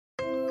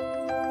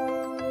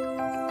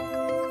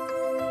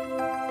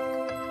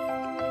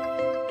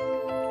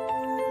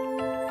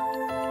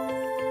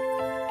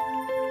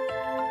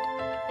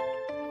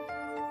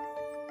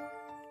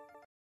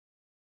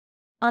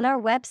On our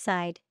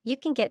website, you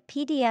can get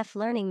PDF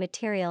learning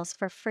materials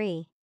for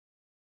free.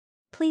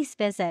 Please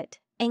visit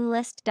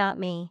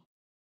englist.me.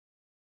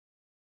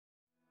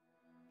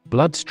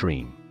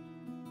 Bloodstream.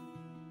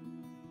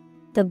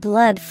 The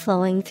blood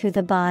flowing through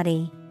the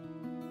body.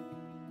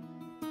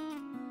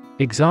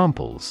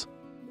 Examples: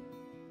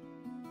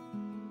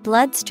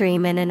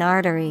 Bloodstream in an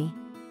artery.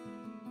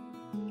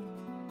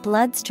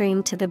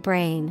 Bloodstream to the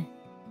brain.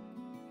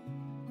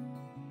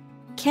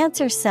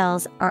 Cancer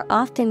cells are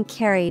often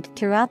carried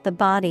throughout the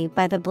body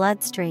by the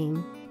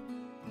bloodstream.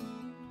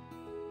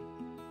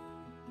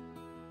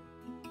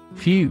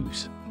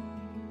 Fuse.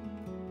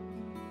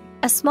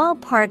 A small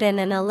part in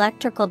an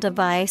electrical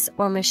device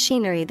or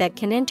machinery that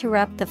can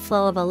interrupt the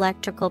flow of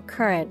electrical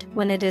current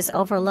when it is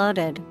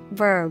overloaded.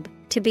 Verb,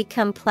 to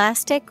become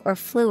plastic or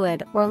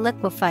fluid or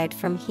liquefied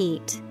from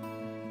heat.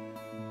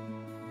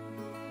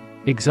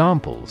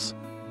 Examples: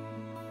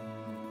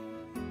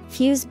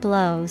 Fuse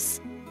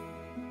blows.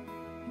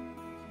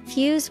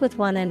 Fuse with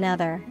one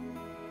another.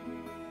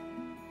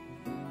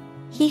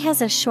 He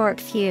has a short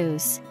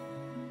fuse.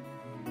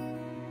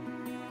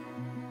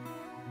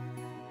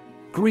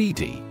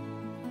 Greedy.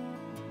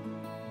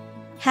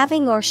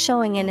 Having or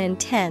showing an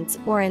intense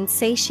or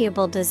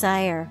insatiable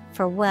desire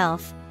for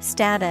wealth,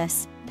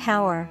 status,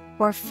 power,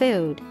 or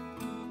food.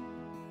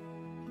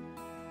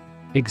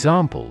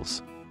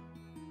 Examples: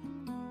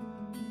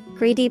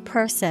 Greedy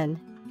person.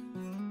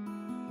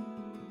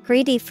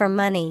 Greedy for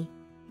money.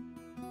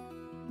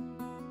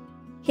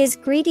 His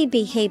greedy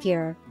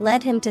behavior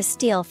led him to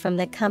steal from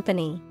the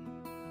company.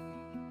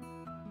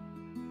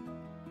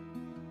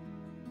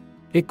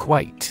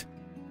 Equate.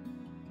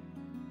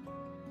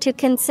 To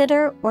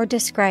consider or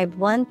describe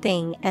one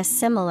thing as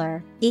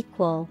similar,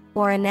 equal,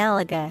 or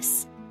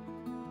analogous.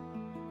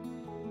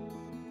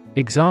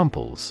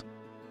 Examples: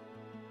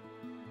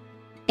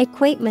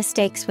 Equate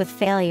mistakes with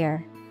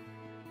failure.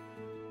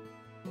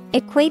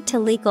 Equate to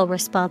legal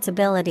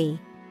responsibility.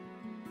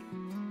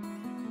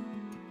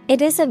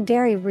 It isn't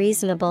very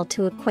reasonable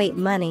to equate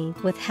money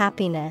with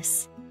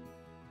happiness.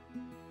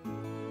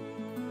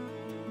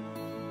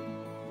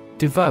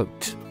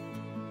 Devote.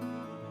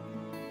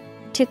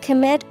 To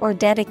commit or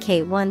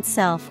dedicate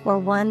oneself or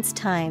one's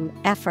time,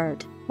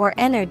 effort, or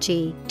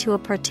energy to a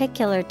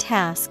particular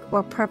task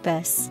or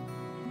purpose.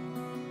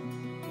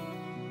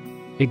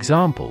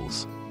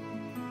 Examples: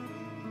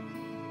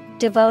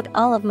 Devote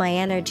all of my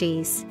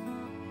energies.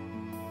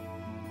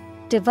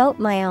 Devote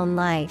my own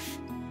life.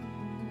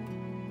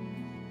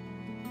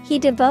 He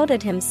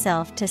devoted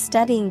himself to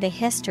studying the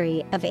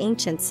history of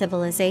ancient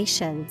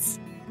civilizations.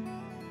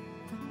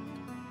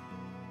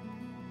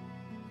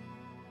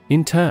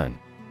 Intern.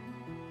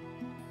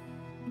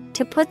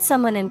 To put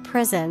someone in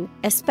prison,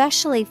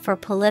 especially for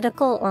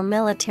political or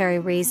military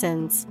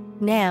reasons.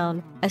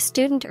 Noun, a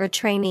student or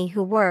trainee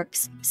who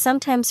works,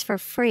 sometimes for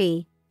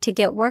free, to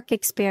get work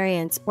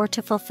experience or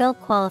to fulfill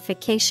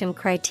qualification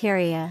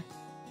criteria.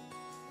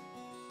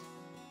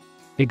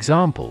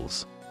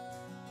 Examples: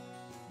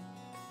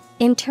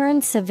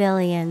 Intern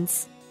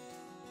civilians.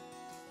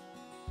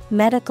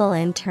 Medical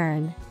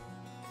intern.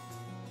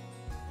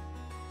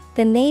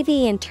 The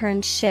Navy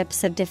interned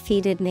ships of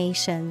defeated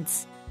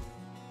nations.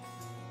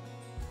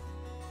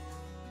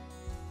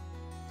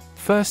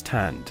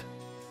 First-hand.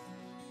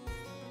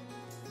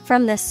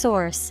 From the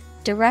source,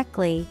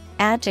 directly,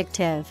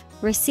 adjective,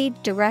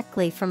 received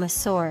directly from a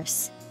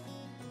source.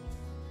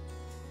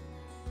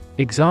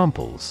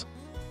 Examples: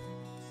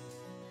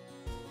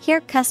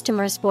 Hear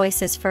customers'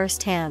 voices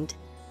firsthand.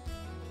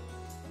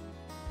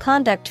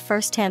 Conduct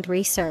first-hand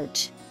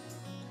research.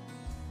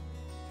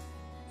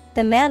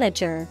 The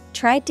manager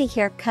tried to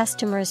hear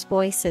customers'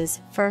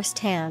 voices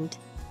firsthand.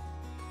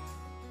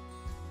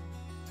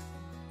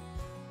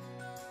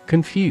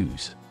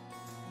 Confuse.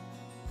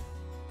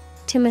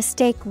 To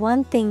mistake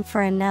one thing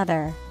for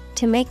another,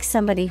 to make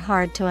somebody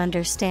hard to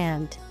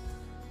understand.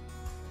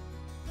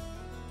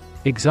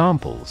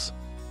 Examples: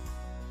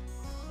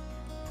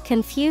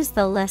 Confuse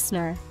the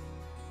listener.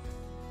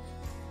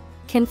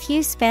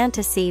 Confuse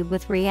fantasy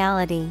with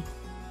reality.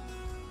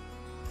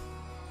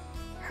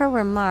 Her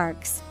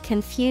remarks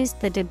confused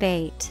the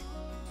debate.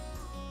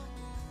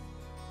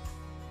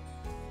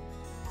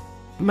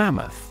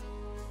 Mammoth.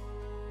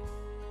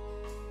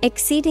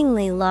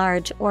 Exceedingly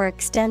large or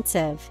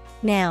extensive.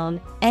 Noun,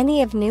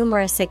 any of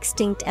numerous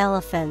extinct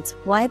elephants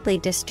widely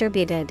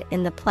distributed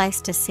in the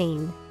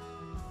Pleistocene.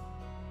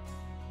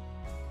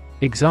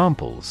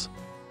 Examples: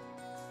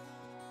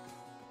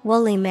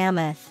 Woolly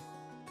mammoth.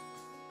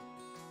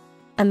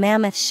 A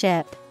mammoth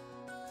ship.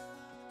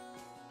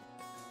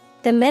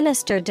 The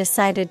minister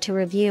decided to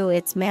review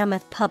its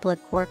mammoth public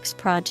works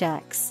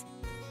projects.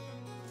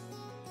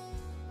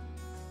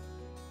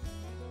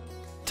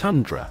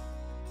 Tundra.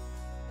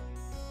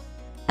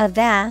 A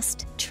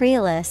vast,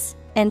 treeless,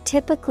 and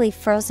typically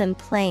frozen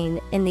plain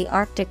in the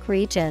Arctic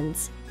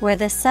regions, where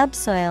the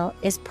subsoil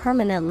is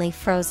permanently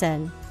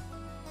frozen.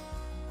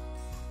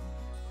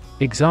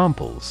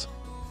 Examples: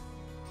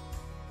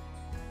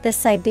 The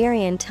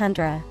Siberian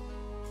tundra.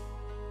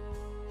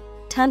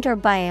 Tundra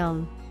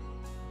biome.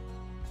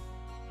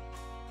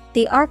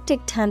 The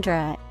Arctic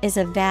tundra is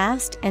a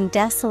vast and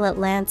desolate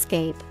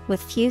landscape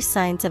with few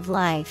signs of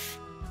life.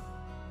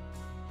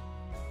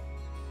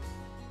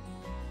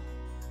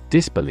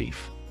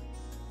 Disbelief.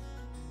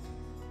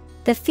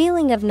 The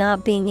feeling of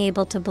not being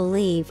able to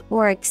believe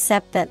or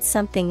accept that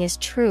something is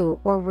true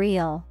or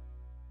real.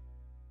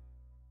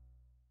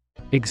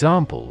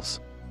 Examples: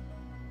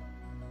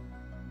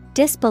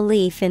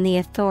 disbelief in the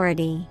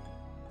authority.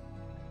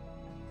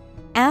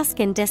 Ask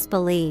in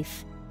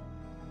disbelief.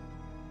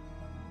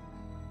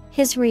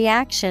 His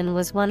reaction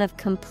was one of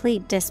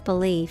complete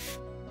disbelief.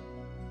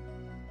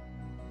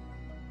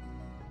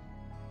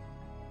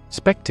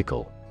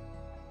 Spectacle.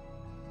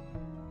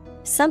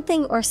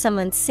 Something or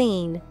someone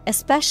seen,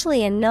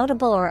 especially a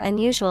notable or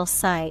unusual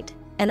sight,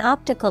 an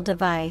optical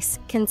device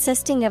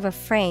consisting of a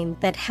frame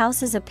that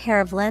houses a pair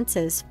of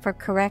lenses for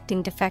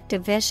correcting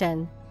defective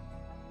vision.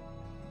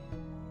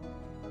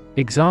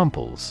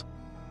 Examples: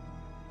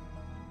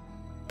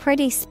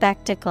 pretty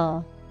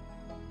spectacle.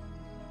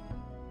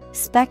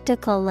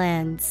 Spectacle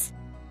lens.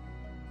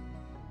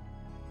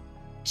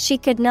 She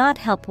could not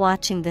help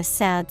watching the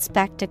sad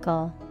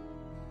spectacle.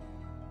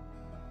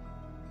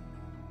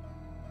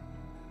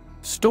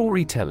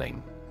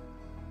 Storytelling.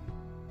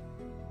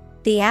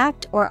 The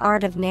act or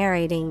art of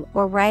narrating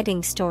or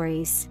writing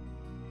stories.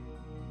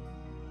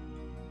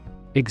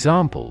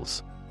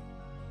 Examples: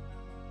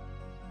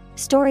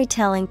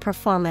 storytelling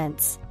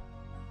performance.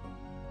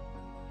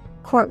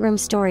 Courtroom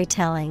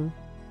storytelling.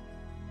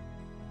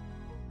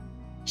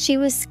 She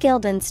was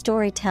skilled in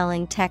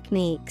storytelling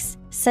techniques,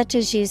 such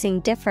as using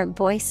different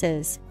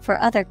voices for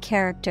other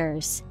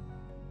characters.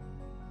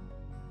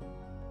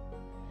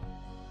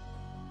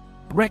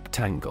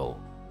 Rectangle.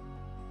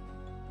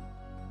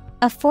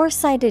 A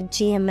four-sided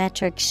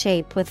geometric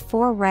shape with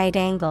four right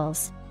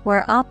angles,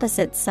 where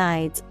opposite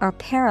sides are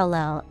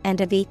parallel and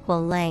of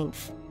equal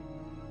length.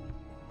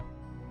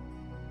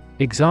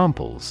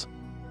 Examples: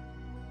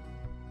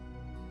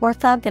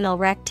 orthogonal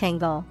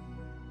rectangle.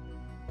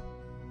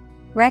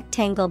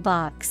 Rectangle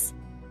box.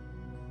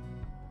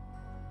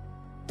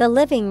 The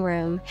living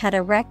room had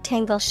a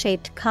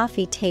rectangle-shaped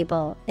coffee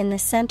table in the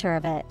center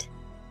of it.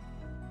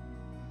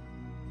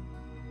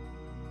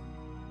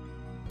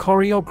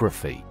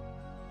 Choreography.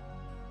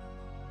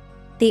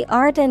 The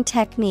art and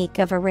technique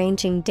of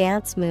arranging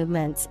dance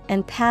movements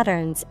and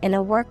patterns in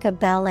a work of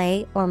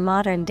ballet or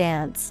modern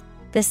dance,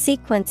 the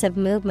sequence of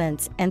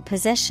movements and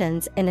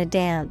positions in a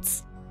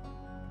dance.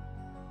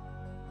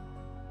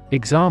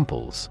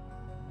 Examples: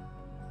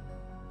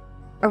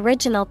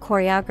 original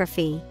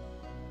choreography.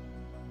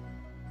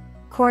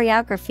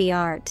 Choreography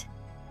art.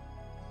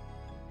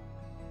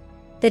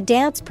 The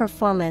dance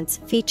performance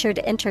featured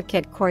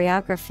intricate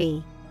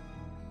choreography.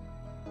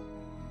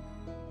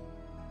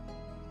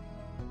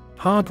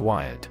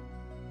 Hardwired.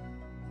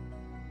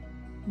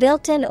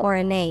 Built-in or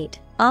innate,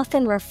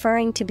 often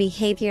referring to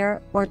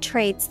behavior or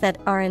traits that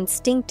are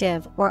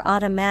instinctive or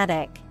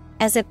automatic,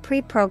 as if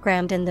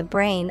pre-programmed in the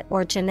brain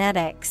or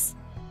genetics.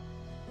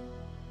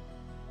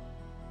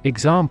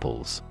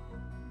 Examples: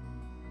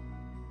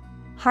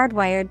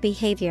 hardwired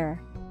behavior.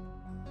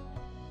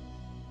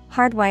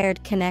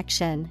 Hardwired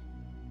connection.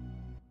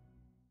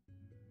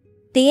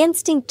 The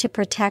instinct to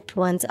protect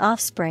one's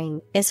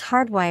offspring is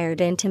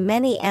hardwired into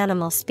many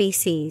animal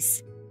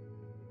species.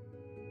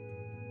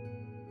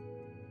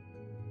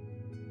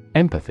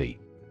 Empathy.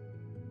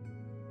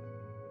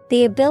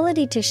 The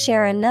ability to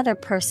share another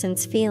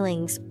person's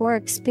feelings or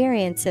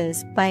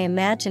experiences by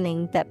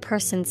imagining that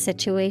person's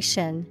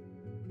situation.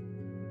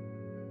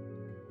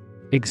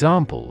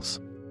 Examples: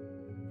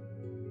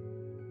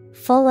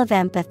 full of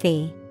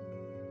empathy.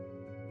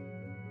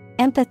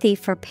 Empathy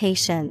for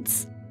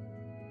patients.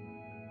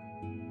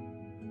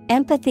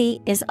 Empathy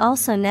is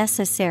also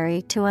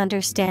necessary to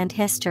understand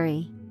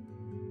history.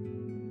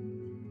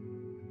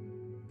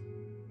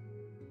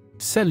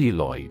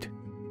 Celluloid.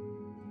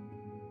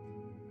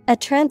 A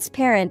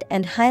transparent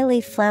and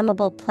highly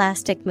flammable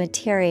plastic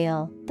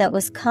material that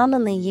was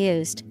commonly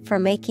used for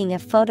making a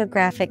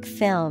photographic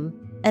film,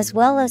 as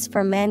well as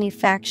for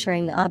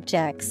manufacturing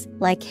objects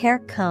like hair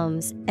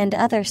combs and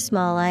other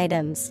small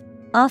items,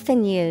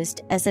 often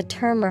used as a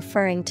term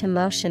referring to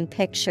motion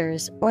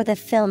pictures or the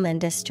film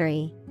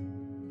industry.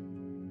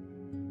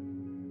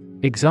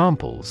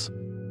 Examples: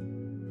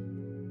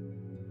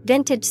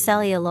 vintage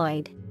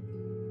celluloid.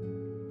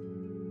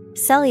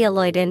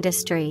 Celluloid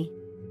industry.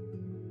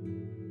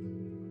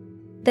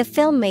 The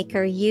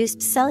filmmaker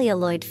used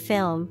celluloid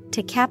film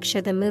to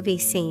capture the movie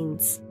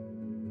scenes.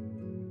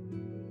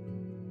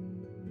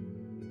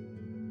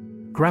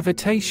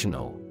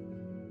 Gravitational.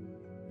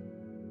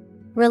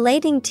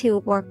 Relating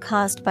to or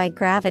caused by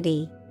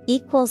gravity,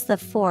 equals the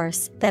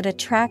force that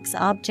attracts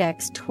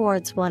objects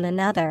towards one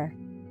another.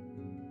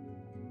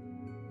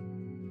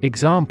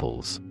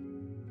 Examples: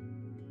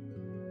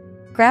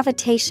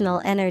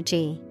 gravitational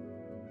energy.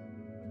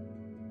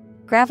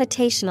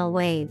 Gravitational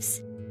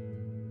waves.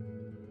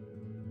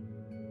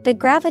 The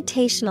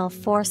gravitational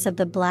force of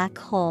the black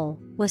hole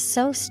was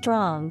so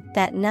strong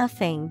that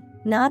nothing,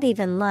 not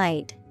even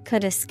light,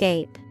 could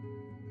escape.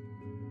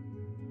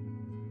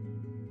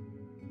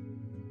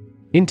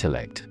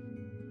 Intellect.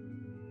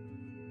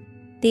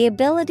 The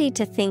ability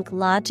to think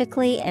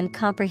logically and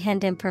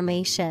comprehend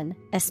information,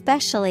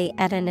 especially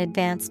at an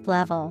advanced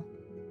level.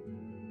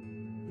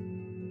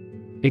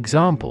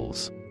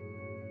 Examples: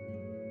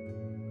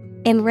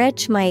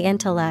 Enrich my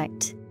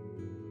intellect.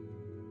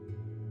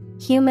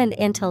 Human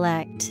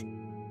intellect.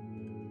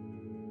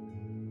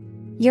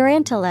 Your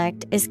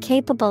intellect is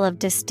capable of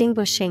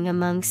distinguishing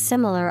among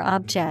similar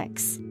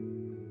objects.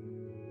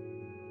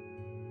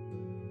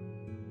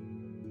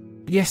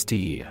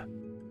 Yesteryear.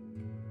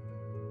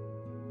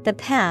 The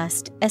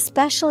past,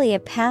 especially a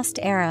past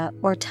era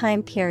or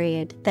time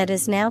period that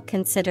is now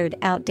considered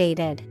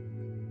outdated.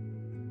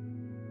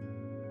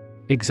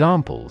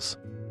 Examples: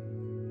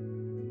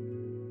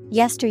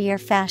 Yesteryear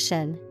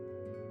fashion.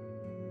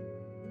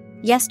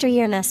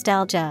 Yesteryear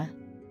nostalgia.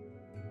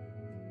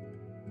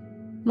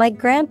 My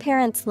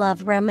grandparents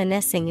love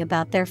reminiscing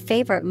about their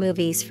favorite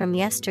movies from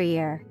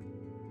yesteryear.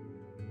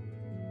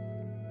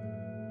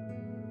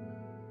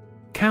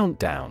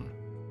 Countdown.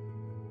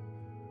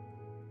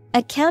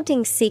 A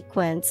counting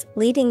sequence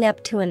leading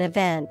up to an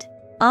event,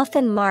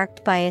 often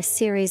marked by a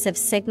series of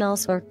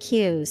signals or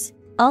cues,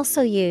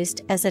 also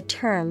used as a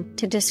term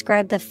to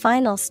describe the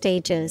final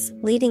stages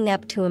leading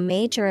up to a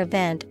major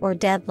event or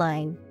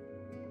deadline.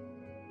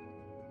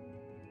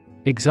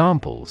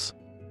 Examples: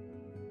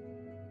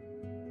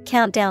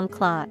 Countdown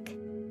clock.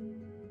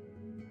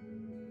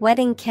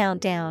 Wedding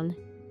countdown.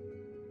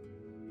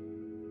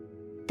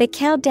 The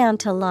countdown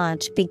to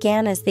launch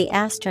began as the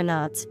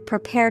astronauts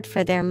prepared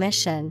for their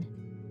mission.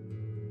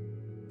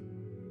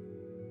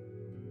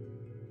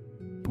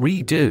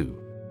 Redo.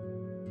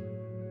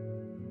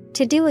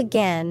 To do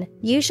again,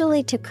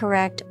 usually to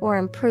correct or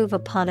improve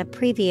upon a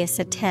previous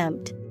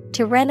attempt,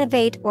 to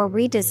renovate or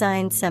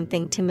redesign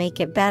something to make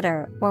it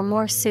better or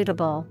more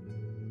suitable.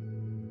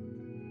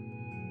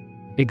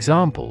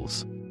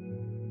 Examples: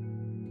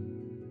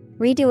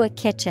 Redo a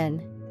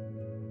kitchen.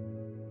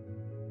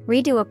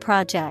 Redo a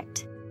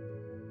project.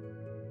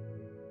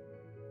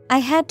 I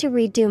had to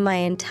redo my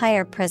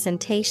entire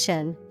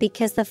presentation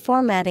because the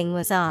formatting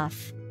was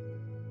off.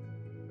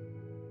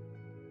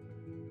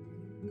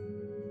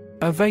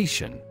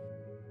 Ovation.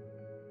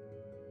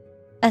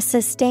 A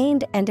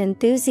sustained and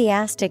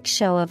enthusiastic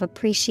show of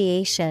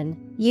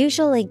appreciation,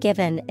 usually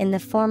given in the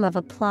form of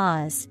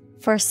applause,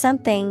 for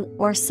something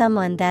or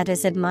someone that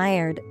is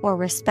admired or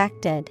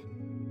respected.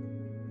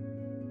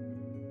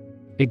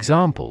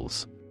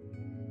 Examples: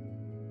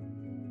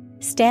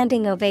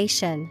 Standing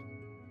ovation.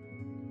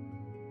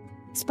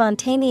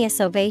 Spontaneous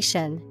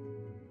ovation.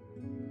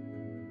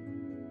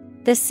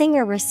 The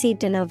singer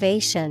received an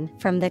ovation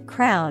from the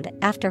crowd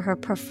after her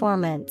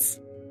performance.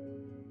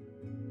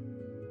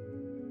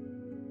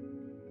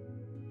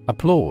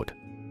 Applaud.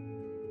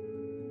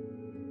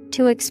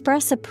 To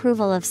express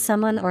approval of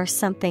someone or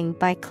something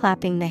by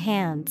clapping the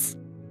hands.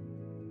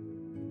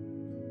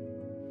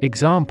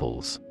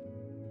 Examples: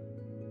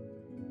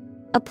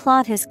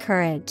 Applaud his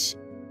courage.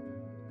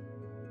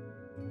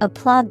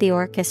 Applaud the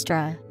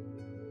orchestra.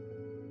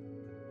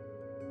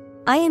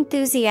 I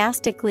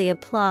enthusiastically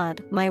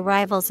applaud my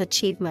rival's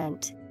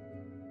achievement.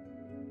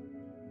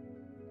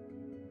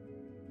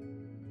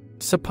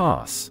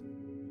 Surpass.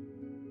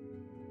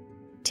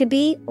 To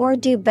be or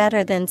do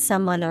better than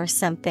someone or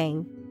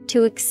something.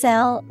 To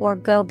excel or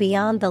go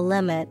beyond the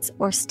limits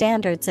or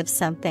standards of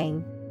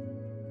something.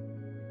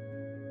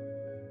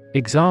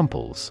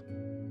 Examples: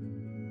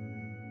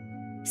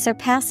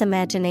 Surpass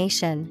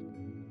imagination.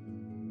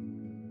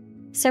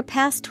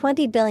 Surpass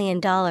 $20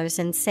 billion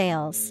in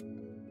sales.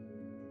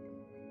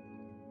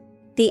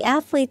 The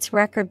athlete's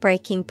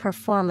record-breaking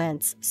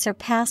performance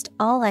surpassed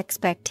all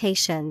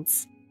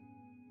expectations.